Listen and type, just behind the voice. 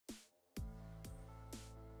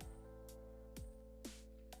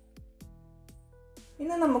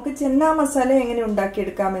ഇന്ന് നമുക്ക് ചെന്ന മസാല എങ്ങനെ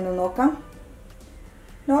ഉണ്ടാക്കിയെടുക്കാമെന്ന് നോക്കാം.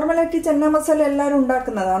 നോർമലായിട്ട് ചെന്ന മസാല എല്ലാവരും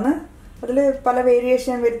ഉണ്ടാക്കുന്നതാണ്. അതിൽ പല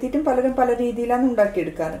വേരിയേഷൻ വരുത്തിയിട്ടും പലരും പല രീതിയിലാണ്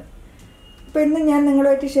ഉണ്ടാക്കിയെടുക്കാറ്. അപ്പോൾ ഇന്ന് ഞാൻ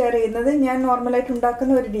നിങ്ങളുമായിട്ട് ഷെയർ ചെയ്യുന്നത് ഞാൻ നോർമലായിട്ട്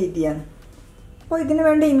ഉണ്ടാക്കുന്ന ഒരു രീതിയാണ്. അപ്പോൾ ഇതിന്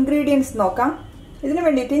വേണ്ട ഇൻഗ്രീഡിയൻസ് നോക്കാം. ഇതിന്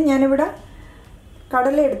വേണ്ടിയിട്ട് ഞാനിവിടെ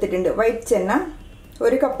കടല എടുത്തിട്ടുണ്ട്. വൈറ്റ് ചെന്ന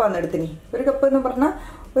 1 കപ്പാണ് എടുത്തിന്. 1 കപ്പ് എന്ന് പറഞ്ഞാൽ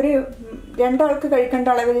ഒരു 2 ആൾക്ക് കഴിക്കേണ്ട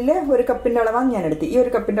അളവിൽ 1 കപ്പിൻ്റെ അളവാണ് ഞാൻ എടുത്തത്. ഈ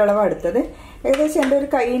 1 കപ്പിൻ്റെ അളവാണ് എടുത്തത്. ഏകദേശം എൻ്റെ ഒരു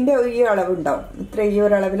കൈയിൻ്റെ ഈ അളവ് ഉണ്ടാവും. ഈ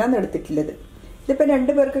ഒരു അളവിലാണ് എടുത്തിട്ടുള്ളത്. ഇതിപ്പോൾ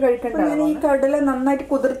 2 പേർക്ക് കഴിക്കേണ്ട. ഞാൻ ഈ കടല നന്നായിട്ട്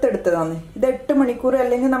കുതിർത്തെടുത്തതാണ്. ഇത് 8 മണിക്കൂർ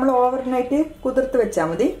അല്ലെങ്കിൽ നമ്മൾ ഓവർനൈറ്റ് കുതിർത്ത് വെച്ചാൽ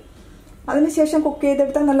മതി. അതിനുശേഷം കുക്ക്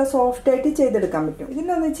ചെയ്തെടുത്താൽ നല്ല സോഫ്റ്റ് ആയിട്ട് ചെയ്തെടുക്കാൻ പറ്റും.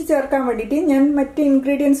 ഇതിനൊന്നിച്ച് ചേർക്കാൻ വേണ്ടിയിട്ട് ഞാൻ മറ്റ്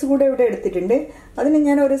ഇൻഗ്രീഡിയൻസ് കൂടെ ഇവിടെ എടുത്തിട്ടുണ്ട്. അതിന്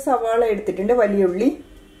ഞാൻ ഒരു സവാള എടുത്തിട്ടുണ്ട്, വലിയ ഉള്ളി,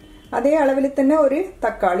 അതേ അളവിൽ തന്നെ ഒരു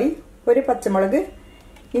തക്കാളി, ഒരു പച്ചമുളക്,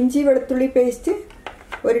 ഇഞ്ചി വെളുത്തുള്ളി പേസ്റ്റ്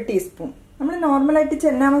 1 ടീസ്പൂൺ. നമ്മൾ നോർമലായിട്ട്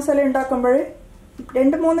ചെന്ന മസാല ഉണ്ടാക്കുമ്പോൾ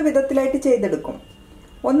 2-3 വിധത്തിലായിട്ട് ചെയ്തെടുക്കും.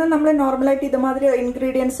 ഒന്ന് നമ്മൾ നോർമലായിട്ട് ഇതുമാതിരി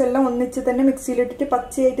ഇൻഗ്രീഡിയൻസ് എല്ലാം ഒന്നിച്ച് തന്നെ മിക്സിയിലിട്ടിട്ട്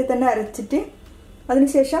പച്ചയായിട്ട് തന്നെ അരച്ചിട്ട്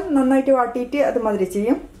അതിനുശേഷം നന്നായിട്ട് വാട്ടിയിട്ട് അതുമാതിരി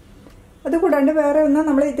ചെയ്യും. അതുകൂടാണ്ട് വേറെ ഒന്ന്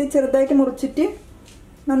നമ്മൾ ഇത് ചെറുതായിട്ട് മുറിച്ചിട്ട്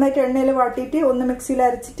നന്നായിട്ട് എണ്ണയിൽ വാട്ടിയിട്ട് ഒന്ന് മിക്സിയിൽ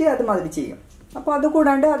അരച്ചിട്ട് അതുമാതിരി ചെയ്യും. അപ്പോൾ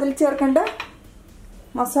അതുകൂടാണ്ട് അതിൽ ചേർക്കേണ്ട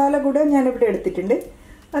മസാല കൂടെ ഞാനിവിടെ എടുത്തിട്ടുണ്ട്.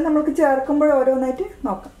 അത് നമുക്ക് ചേർക്കുമ്പോൾ ഓരോന്നായിട്ട്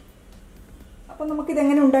നോക്കാം. അപ്പോൾ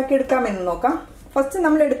നമുക്കിതെങ്ങനെ ഉണ്ടാക്കിയെടുക്കാമെന്ന് നോക്കാം. ഫസ്റ്റ്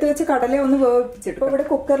നമ്മൾ എടുത്തു വെച്ച കടല ഒന്ന് വേവിപ്പിച്ചെടുക്കും. ഇവിടെ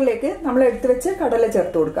കുക്കറിലേക്ക് നമ്മൾ എടുത്തു വെച്ച് കടല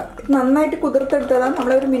ചേർത്ത് കൊടുക്കാം. നന്നായിട്ട് കുതിർത്തെടുത്തതാണ്.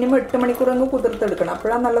 നമ്മളൊരു മിനിമം 8 മണിക്കൂറെങ്കിലും കുതിർത്തെടുക്കണം.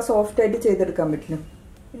 അപ്പോഴാണ് നല്ല സോഫ്റ്റ് ആയിട്ട് ചെയ്തെടുക്കാൻ പറ്റുള്ളൂ.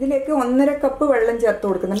 ഇതിലേക്ക് 1.5 കപ്പ് വെള്ളം ചേർത്ത്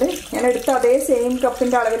കൊടുക്കുന്നുണ്ട്. ഞാൻ എടുത്ത അതേ സെയിം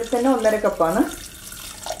കപ്പിന്റെ അളവിൽ തന്നെ 1.5 കപ്പാണ്.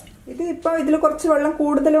 ഇതിൽ കുറച്ച് വെള്ളം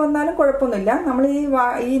കൂടുതൽ വന്നാലും കുഴപ്പമൊന്നുമില്ല. നമ്മൾ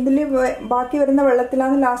ഇതിൽ ബാക്കി വരുന്ന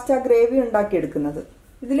വെള്ളത്തിലാണ് ലാസ്റ്റ് ആ ഗ്രേവി ഉണ്ടാക്കിയെടുക്കുന്നത്.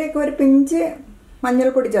 ഇതിലേക്ക് ഒരു പിഞ്ച്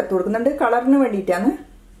മഞ്ഞൾപ്പൊടി ചേർത്ത് കൊടുക്കുന്നുണ്ട്, കളറിന് വേണ്ടിയിട്ടാണ്.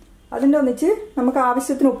 അതിൻ്റെ ഒന്നിച്ച് നമുക്ക്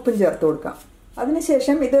ആവശ്യത്തിന് ഉപ്പും ചേർത്ത് കൊടുക്കാം.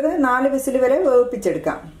 അതിനുശേഷം ഇതൊരു 4 വിസിൽ വരെ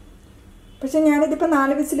വേവിപ്പിച്ചെടുക്കാം. പക്ഷെ ഞാനിതിപ്പോൾ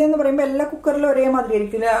 4 വിസിൽ എന്ന് പറയുമ്പോൾ എല്ലാ കുക്കറിലും ഒരേമാതിരി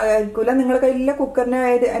ആയിരിക്കില്ല. നിങ്ങളുടെ കയ്യിലെ കുക്കറിന്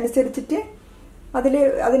അനുസരിച്ചിട്ട്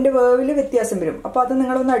അതിൻ്റെ വേവിൽ വ്യത്യാസം വരും. അപ്പോൾ അത്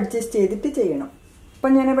നിങ്ങളൊന്ന് അഡ്ജസ്റ്റ് ചെയ്തിട്ട് ചെയ്യണം.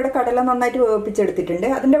 അപ്പം ഞാനിവിടെ കടല നന്നായിട്ട് വേവിപ്പിച്ചെടുത്തിട്ടുണ്ട്.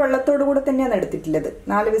 അതിൻ്റെ വെള്ളത്തോടു കൂടെ തന്നെയാണ് എടുത്തിട്ടുള്ളത്.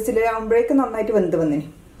 4 വിസിൽ ആകുമ്പോഴേക്കും നന്നായിട്ട് വെന്ത് വന്നിന്.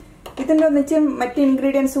 ഇതിൻ്റെ ഒന്നിച്ച് മറ്റ്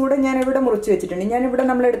ഇൻഗ്രീഡിയൻസ് കൂടെ ഞാനിവിടെ മുറിച്ച് വെച്ചിട്ടുണ്ട്. ഞാനിവിടെ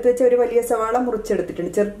നമ്മൾ എടുത്ത് വെച്ച ഒരു വലിയ സവാള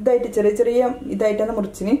മുറിച്ചെടുത്തിട്ടുണ്ട്. ചെറുതായിട്ട് ചെറിയ ഇതായിട്ടാണ്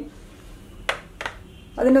മുറിച്ചിന്.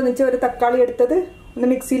 അതിൻ്റെ ഒന്നിച്ച് ഒരു തക്കാളി എടുത്തത് ഒന്ന്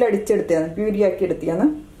മിക്സിയിൽ അടിച്ചെടുത്തതാണ്, പ്യൂരിയാക്കി എടുത്തതാണ്.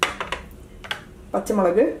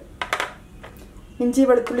 പച്ചമുളക്, ഇഞ്ചി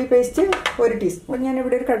വെളുത്തുള്ളി പേസ്റ്റ് 1 ടീസ്പൂൺ.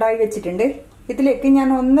 ഞാനിവിടെ ഒരു കടായി വെച്ചിട്ടുണ്ട്. ഇതിലേക്ക് ഞാൻ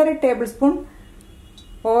 1.5 ടേബിൾ സ്പൂൺ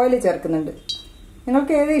ഓയിൽ ചേർക്കുന്നുണ്ട്.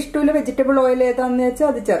 നിങ്ങൾക്ക് ഏത് ഇഷ്ടമുള്ള വെജിറ്റബിൾ ഓയിൽ ഏതാണെന്ന് വെച്ചാൽ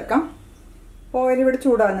അത് ചേർക്കാം. ഓയിൽ ഇവിടെ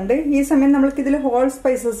ചൂടാകുന്നുണ്ട്. ഈ സമയം നമ്മൾക്കിതിൽ ഹോൾ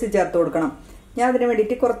സ്പൈസസ് ചേർത്ത് കൊടുക്കണം. ഞാൻ അതിന്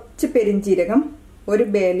വേണ്ടിയിട്ട് കുറച്ച് പെരിഞ്ചീരകം, 1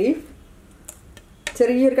 ബേ ലീഫ്,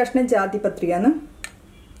 ചെറിയൊരു കഷ്ണം ജാതിപത്രിയാണ്,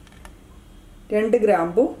 2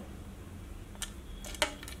 ഗ്രാമ്പു,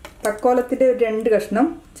 തക്കോലത്തിൻ്റെ 2 കഷ്ണം,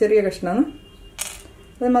 ചെറിയ കഷ്ണമാണ്,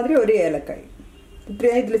 അതുമാതിരി 1 ഏലക്കായി.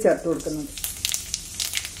 ഇത്രയാണ് ഇതിൽ ചേർത്ത് കൊടുക്കുന്നത്.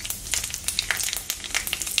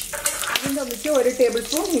 ഇതിൻ്റെ ഒന്നിച്ച് 1 ടേബിൾ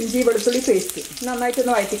സ്പൂൺ ഇഞ്ചി വെളുത്തുള്ളി പേസ്റ്റ്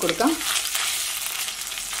നന്നായിട്ടൊന്ന് വഴറ്റി കൊടുക്കാം.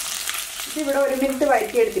 ഇതിവിടെ 1 മിനിറ്റ്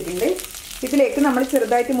വഴറ്റിയെടുത്തിട്ടുണ്ട്. ഇതിലേക്ക് നമ്മൾ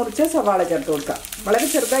ചെറുതായിട്ട് മുറിച്ച് സവാള ചേർത്ത് കൊടുക്കാം. വളരെ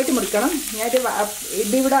ചെറുതായിട്ട് മുറിക്കണം.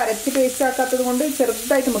 ഇതിവിടെ അരച്ച് പേസ്റ്റ് ആക്കാത്തത് കൊണ്ട്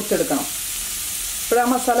ചെറുതായിട്ട് മുറിച്ചെടുക്കണം. ഇപ്പോൾ ആ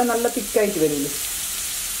മസാല നല്ല തിക്കായിട്ട് വരുള്ളൂ.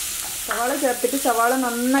 സവാള ചേർത്തിട്ട് സവാള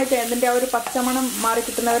നന്നായിട്ട് അതിൻ്റെ ആ ഒരു പച്ചമണം മാറി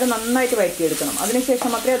കിട്ടുന്നവരെ നന്നായിട്ട് വഴറ്റിയെടുക്കണം. അതിനുശേഷം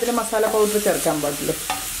മാത്രമേ അതിൽ മസാല പൗഡർ ചേർക്കാൻ പാടുള്ളൂ.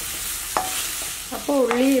 അപ്പോൾ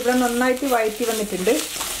ഉള്ളി ഇവിടെ നന്നായിട്ട് വഴറ്റി വന്നിട്ടുണ്ട്.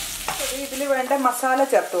 ഇതിൽ വേണ്ട മസാല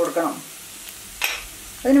ചേർത്ത് കൊടുക്കണം.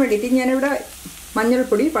 അതിന് വേണ്ടിയിട്ട് ഞാനിവിടെ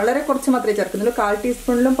മഞ്ഞൾപ്പൊടി വളരെ കുറച്ച് മാത്രമേ ചേർക്കുന്നുള്ളൂ. 1/4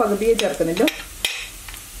 ടീസ്പൂണിലും പകുതിയെ ചേർക്കുന്നുള്ളൂ.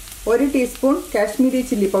 1 ടീസ്പൂൺ കാശ്മീരി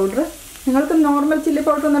ചില്ലി പൗഡർ. നിങ്ങൾക്ക് നോർമൽ ചില്ലി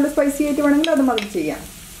പൗഡർ നല്ല സ്പൈസി ആയിട്ട് വേണമെങ്കിൽ അത് മതി ചെയ്യാം.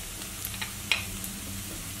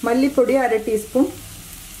 മല്ലിപ്പൊടി 1/2 ടീസ്പൂൺ.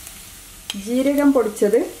 ജീരകം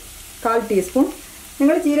പൊടിച്ചത് 1/4 ടീസ്പൂൺ.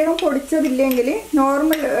 നിങ്ങൾ ജീരകം പൊടിച്ചതില്ലെങ്കിൽ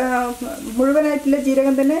നോർമൽ മുഴുവനായിട്ടുള്ള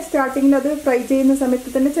ജീരകം തന്നെ സ്റ്റാർട്ടിങ്ങിൽ അത് ഫ്രൈ ചെയ്യുന്ന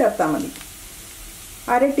സമയത്ത് തന്നെ ചേർത്താൽ മതി.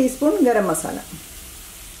 1/2 ടീസ്പൂൺ ഗരം മസാല.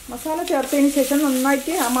 മസാല ചേർത്തതിന് ശേഷം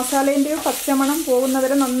നന്നായിട്ട് ആ മസാലേൻ്റെ പച്ചമണം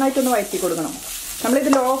പോകുന്നവരെ നന്നായിട്ടൊന്ന് വഴറ്റി കൊടുക്കണം. നമ്മളിത്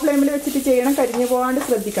ലോ ഫ്ലെയിമിൽ വെച്ചിട്ട് ചെയ്യണം. കരിഞ്ഞു പോകാണ്ട്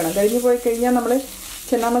ശ്രദ്ധിക്കണം. കരിഞ്ഞു പോയി കഴിഞ്ഞാൽ നമ്മൾ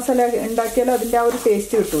ചെന്ന മസാല ഉണ്ടാക്കിയാലും അതിൻ്റെ ആ ഒരു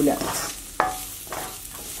ടേസ്റ്റ് കിട്ടൂല.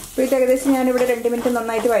 അപ്പോൾ ഇത് ഏകദേശം ഞാനിവിടെ 2 മിനിറ്റ്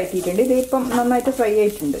നന്നായിട്ട് വഴറ്റിയിട്ടുണ്ട്. ഇതിപ്പം നന്നായിട്ട് ഫ്രൈ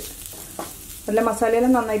ആയിട്ടുണ്ട്. നല്ല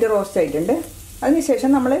മസാലയെല്ലാം നന്നായിട്ട് റോസ്റ്റ് ആയിട്ടുണ്ട്.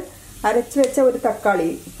 അതിനുശേഷം നമ്മൾ അരച്ച് വെച്ച ഒരു തക്കാളി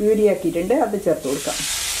പ്യൂരിയാക്കിയിട്ടുണ്ട്. അത് ചേർത്ത് കൊടുക്കാം.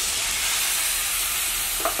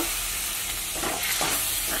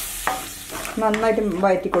 നന്നായിട്ട്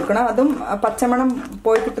വഴറ്റി കൊടുക്കണം. അതും പച്ചമണം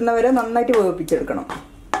പോയി കിട്ടുന്നവരെ നന്നായിട്ട് വേവിപ്പിച്ചെടുക്കണം.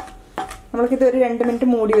 നമ്മൾക്കിത് ഒരു 2 മിനിറ്റ്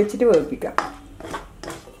മൂടി വെച്ചിട്ട് വേവിപ്പിക്കാം.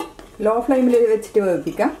 ലോ ഫ്ലെയിമിൽ വെച്ചിട്ട്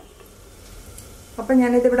വേവിപ്പിക്കാം. അപ്പം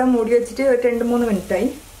ഞാനിതിവിടെ മൂടി വെച്ചിട്ട് 2-3 മിനിറ്റായി.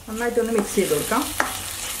 നന്നായിട്ടൊന്ന് മിക്സ് ചെയ്ത് കൊടുക്കാം.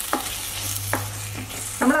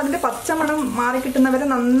 നമ്മൾ അതിൻ്റെ പച്ചമണം മാറി കിട്ടുന്നവരെ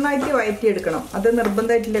നന്നായിട്ട് വഴറ്റിയെടുക്കണം. അത്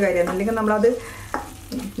നിർബന്ധമായിട്ടുള്ള കാര്യമാണ്. അല്ലെങ്കിൽ നമ്മളത്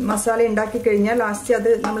മസാല ഉണ്ടാക്കി കഴിഞ്ഞാൽ ലാസ്റ്റ് അത്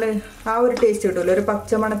നമ്മൾ ആ ഒരു ടേസ്റ്റ് കിട്ടുമല്ലോ, ഒരു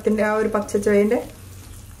പച്ചമണത്തിൻ്റെ ആ ഒരു പച്ചച്ചോയൻ്റെ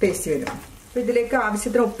ടേസ്റ്റ് വരും. അപ്പോൾ ഇതിലേക്ക്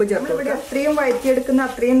ആവശ്യത്തിന് ഉപ്പ് ചേർക്കും. ഇവിടെ അത്രയും വഴറ്റിയെടുക്കുന്ന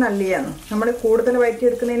അത്രയും നല്ലതാണ്. നമ്മൾ കൂടുതൽ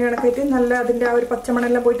വഴറ്റിയെടുക്കുന്നതിന് കണക്കായിട്ട് നല്ല അതിൻ്റെ ആ ഒരു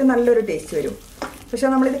പച്ചമണെല്ലാം പോയിട്ട് നല്ലൊരു ടേസ്റ്റ് വരും. പക്ഷെ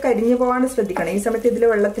നമ്മളിത് കരിഞ്ഞു പോകാണ്ട് ശ്രദ്ധിക്കണം. ഈ സമയത്ത് ഇതിൽ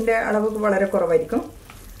വെള്ളത്തിൻ്റെ അളവ് വളരെ കുറവായിരിക്കും.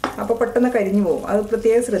 അപ്പോൾ പെട്ടെന്ന് കരിഞ്ഞു പോകും. അത്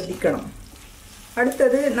പ്രത്യേകം ശ്രദ്ധിക്കണം.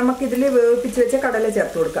 അടുത്തത് നമുക്കിതിൽ വേവിപ്പിച്ച് വെച്ച കടല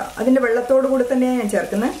ചേർത്ത് കൊടുക്കുക. അതിൻ്റെ വെള്ളത്തോടു കൂടി തന്നെയാണ് ഞാൻ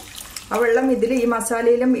ചേർക്കുന്നത്. ആ വെള്ളം ഇതിൽ ഈ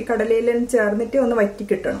മസാലയിലും ഈ കടലയിലും ചേർന്നിട്ട് ഒന്ന് വറ്റി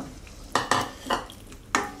കിട്ടണം.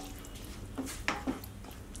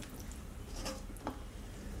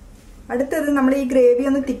 അടുത്തത് നമ്മൾ ഈ ഗ്രേവി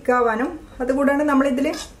ഒന്ന് തിക്കാവാനും അതുകൂടാണ്ട് നമ്മളിതിൽ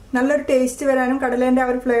നല്ലൊരു ടേസ്റ്റ് വരാനും കടലേൻ്റെ ആ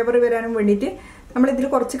ഒരു ഫ്ലേവർ വരാനും വേണ്ടിയിട്ട് നമ്മളിതിൽ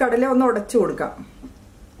കുറച്ച് കടല ഒന്ന് ഉടച്ചു കൊടുക്കാം.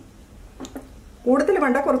 കൂടുതൽ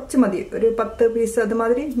വേണ്ട, കുറച്ച് മതി. ഒരു 10 പീസ്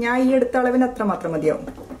അതുമാതിരി. ഞാൻ ഈ എടുത്ത അളവിന് അത്ര മാത്രം മതിയാവും.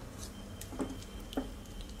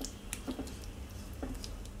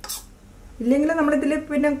 ഇല്ലെങ്കിൽ നമ്മളിതിൽ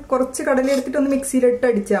പിന്നെ കുറച്ച് കടല എടുത്തിട്ട് ഒന്ന് മിക്സിയിലിട്ട്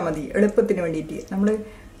അടിച്ചാൽ മതി എളുപ്പത്തിന് വേണ്ടിയിട്ട്. നമ്മൾ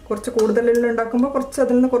കുറച്ച് കൂടുതലെല്ലാം ഉണ്ടാക്കുമ്പോൾ കുറച്ച്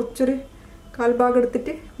അതിൽ നിന്ന് കുറച്ചൊരു 1/4 ഭാഗം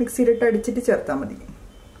എടുത്തിട്ട് മിക്സിയിലിട്ട് അടിച്ചിട്ട് ചേർത്താൽ മതി.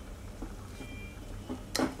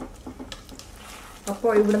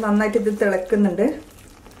 അപ്പോൾ ഇവിടെ നന്നായിട്ട് ഇത് തിളക്കുന്നുണ്ട്.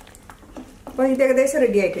 അപ്പോൾ ഇത് ഏകദേശം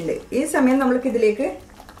റെഡി ആയിട്ടുണ്ട്. ഈ സമയം നമ്മൾക്ക് ഇതിലേക്ക്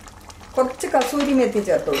കുറച്ച് കസൂരി മെത്തി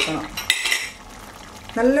ചേർത്ത് കൊടുക്കണം.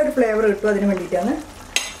 നല്ലൊരു ഫ്ലേവർ കിട്ടും. അതിന് വേണ്ടിയിട്ടാണ്.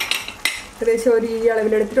 ഏകദേശം ഒരു ഈ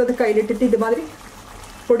അളവിലെടുത്തിട്ട് അത് കയ്യിലിട്ടിട്ട് ഇതുമാതിരി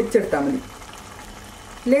പൊടിച്ചെടുത്താൽ മതി.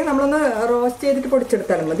 ഇല്ലെങ്കിൽ നമ്മളൊന്ന് റോസ്റ്റ് ചെയ്തിട്ട്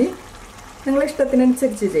പൊടിച്ചെടുത്താലും മതി. നിങ്ങളുടെ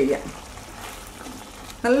ഇഷ്ടത്തിനനുസരിച്ച് ചെയ്യാം.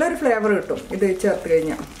 നല്ലൊരു ഫ്ലേവർ കിട്ടും ഇത് ചേർത്ത്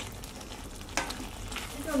കഴിഞ്ഞാൽ.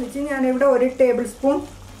 ഇതൊന്നിച്ച് ഞാനിവിടെ 1 ടേബിൾ സ്പൂൺ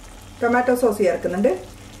ടൊമാറ്റോ സോസ് ചേർക്കുന്നുണ്ട്.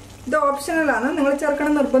 ഇത് ഓപ്ഷണലാണ്. നിങ്ങൾ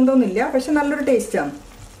ചേർക്കണം നിർബന്ധമൊന്നുമില്ല. പക്ഷെ നല്ലൊരു ടേസ്റ്റാണ്.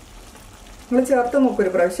 നിങ്ങൾ ചേർത്ത് നോക്കും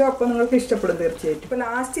ഒരു പ്രാവശ്യം. അപ്പോൾ നിങ്ങൾക്ക് ഇഷ്ടപ്പെടും തീർച്ചയായിട്ടും. ഇപ്പോൾ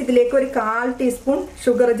ലാസ്റ്റ് ഇതിലേക്ക് ഒരു 1/4 ടീസ്പൂൺ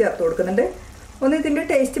ഷുഗർ ചേർത്ത് കൊടുക്കുന്നുണ്ട്. ഒന്ന് ഇതിൻ്റെ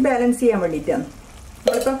ടേസ്റ്റ് ബാലൻസ് ചെയ്യാൻ വേണ്ടിയിട്ടാണ്.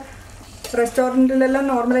 നമ്മളിപ്പോൾ റെസ്റ്റോറൻറ്റിലെല്ലാം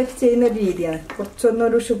നോർമലായിട്ട് ചെയ്യുന്ന ഒരു രീതിയാണ്.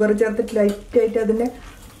 കുറച്ചൊന്നൊരു ഷുഗർ ചേർത്തിട്ട് ലൈറ്റായിട്ട് അതിൻ്റെ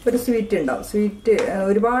ഒരു സ്വീറ്റ് ഉണ്ടാവും. സ്വീറ്റ്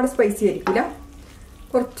ഒരുപാട് സ്പൈസി ആയിരിക്കില്ല.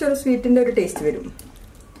 കുറച്ചൊരു സ്വീറ്റിൻ്റെ ഒരു ടേസ്റ്റ് വരും.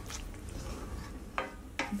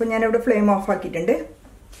 അപ്പോൾ ഞാനിവിടെ ഫ്ലെയിം ഓഫ് ആക്കിയിട്ടുണ്ട്.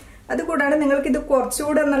 അതുകൂടാതെ നിങ്ങൾക്കിത്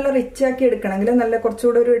കുറച്ചുകൂടെ നല്ല റിച്ച് ആക്കി എടുക്കണമെങ്കിൽ, നല്ല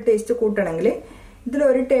കുറച്ചുകൂടെ ഒരു ടേസ്റ്റ് കൂട്ടണമെങ്കിൽ ഇതിൽ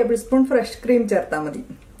 1 ടേബിൾ സ്പൂൺ ഫ്രഷ് ക്രീം ചേർത്താൽ മതി.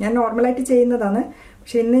 ഞാൻ നോർമലായിട്ട് ചെയ്യുന്നതാണ്.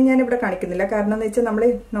 പക്ഷെ ഇന്ന് ഞാനിവിടെ കാണിക്കുന്നില്ല. കാരണം എന്ന് വെച്ചാൽ നമ്മൾ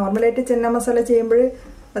നോർമലായിട്ട് ചെന്ന മസാല ചെയ്യുമ്പോൾ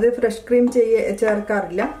അത് ഫ്രഷ് ക്രീം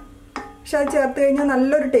ചേർക്കാറില്ല. പക്ഷെ അത് ചേർത്ത് കഴിഞ്ഞാൽ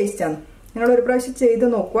നല്ലൊരു ടേസ്റ്റാണ്. നിങ്ങൾ ഒരു പ്രാവശ്യം ചെയ്ത്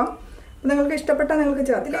നോക്കുക. അപ്പോൾ നിങ്ങൾക്ക് ഇഷ്ടപ്പെട്ടാൽ നിങ്ങൾക്ക്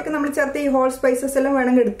ചേർത്ത്. ഇതിലേക്ക് നമ്മൾ ചേർത്ത് ഈ ഹോൾ സ്പൈസസ് എല്ലാം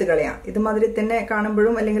വേണമെങ്കിൽ എടുത്ത് കളയാം. ഇതുമാതിരി തന്നെ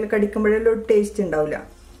കാണുമ്പോഴും അല്ലെങ്കിൽ കടിക്കുമ്പോഴും ഒരു ടേസ്റ്റ് ഉണ്ടാവില്ല.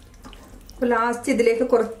 അപ്പോൾ ലാസ്റ്റ് ഇതിലേക്ക്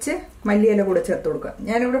കുറച്ച് മല്ലിയില കൂടെ ചേർത്ത് കൊടുക്കുക.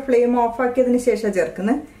 ഞാനിവിടെ ഫ്ലെയിം ഓഫ് ആക്കിയതിന് ശേഷം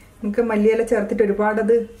ചേർക്കുന്നത്. നിങ്ങൾക്ക് മല്ലിയില ചേർത്തിട്ട് ഒരുപാട്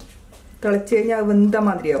അത് തിളച്ച് കഴിഞ്ഞാൽ അത് വെന്ത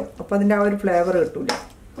മാതിരിയാവും. അപ്പോൾ അതിൻ്റെ ആ ഒരു ഫ്ലേവർ കിട്ടൂല.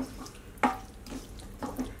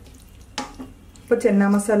 ഇപ്പോൾ ചെന്ന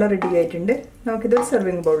മസാല റെഡി ആയിട്ടുണ്ട്. നമുക്കിത്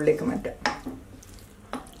സെർവിങ് ബൗളിലേക്ക് മാറ്റാം.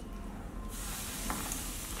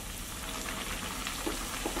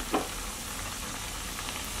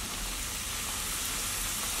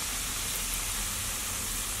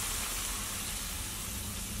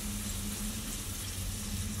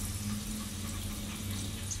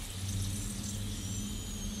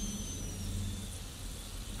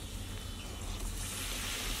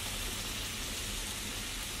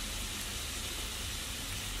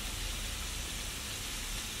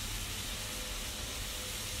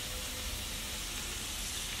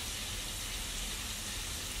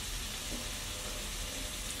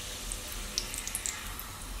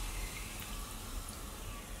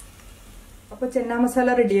 അപ്പോൾ ചെന്ന മസാല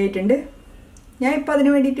റെഡി ആയിട്ടുണ്ട്. ഞാൻ ഇപ്പോൾ അതിന്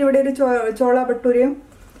വേണ്ടിയിട്ട് ഇവിടെ ഒരു ചോള ഭട്ടൂരയും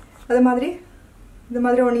ഇതുമാതിരി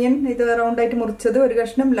ഓണിയൻ ഇത് റൗണ്ടായിട്ട് മുറിച്ചത്, ഒരു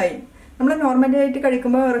കഷ്ണം ലൈം. നമ്മൾ നോർമലായിട്ട്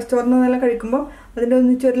കഴിക്കുമ്പോൾ റെസ്റ്റോറൻറ്റിൽ നിന്നെല്ലാം കഴിക്കുമ്പോൾ അതിൻ്റെ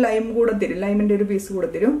ഒന്നിച്ച് ഒരു ലൈം കൂടെ തരും. ലൈമിൻ്റെ ഒരു പീസ് കൂടെ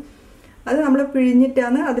തരും. അത് നമ്മൾ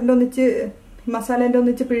പിഴിഞ്ഞിട്ടാണ് അതിൻ്റെ ഒന്നിച്ച് മസാലേൻ്റെ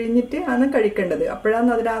ഒന്നിച്ച് പിഴിഞ്ഞിട്ട് ആണ് കഴിക്കേണ്ടത്.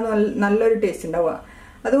 അപ്പോഴാണ് അതിന് നല്ലൊരു ടേസ്റ്റ് ഉണ്ടാവുക.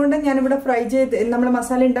 അതുകൊണ്ട് ഞാനിവിടെ ഫ്രൈ ചെയ്ത് നമ്മൾ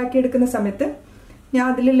മസാല ഉണ്ടാക്കിയെടുക്കുന്ന സമയത്ത് ഞാൻ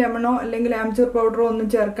അതിൽ ലെമണോ അല്ലെങ്കിൽ ആംചൂർ പൗഡറോ ഒന്നും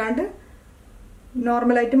ചേർക്കാണ്ട്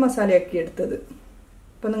നോർമലായിട്ട് മസാലയാക്കി എടുത്തത്.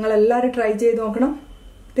 അപ്പോൾ നിങ്ങളെല്ലാവരും ട്രൈ ചെയ്ത് നോക്കണം.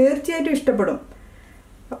 തീർച്ചയായിട്ടും ഇഷ്ടപ്പെടും.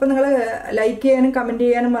 അപ്പോൾ നിങ്ങൾ ലൈക്ക് ചെയ്യാനും കമൻറ്റ്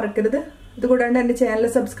ചെയ്യാനും മറക്കരുത്. അതുകൂടാണ്ട് എൻ്റെ ചാനൽ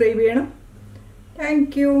സബ്സ്ക്രൈബ് ചെയ്യണം.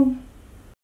 Thank you.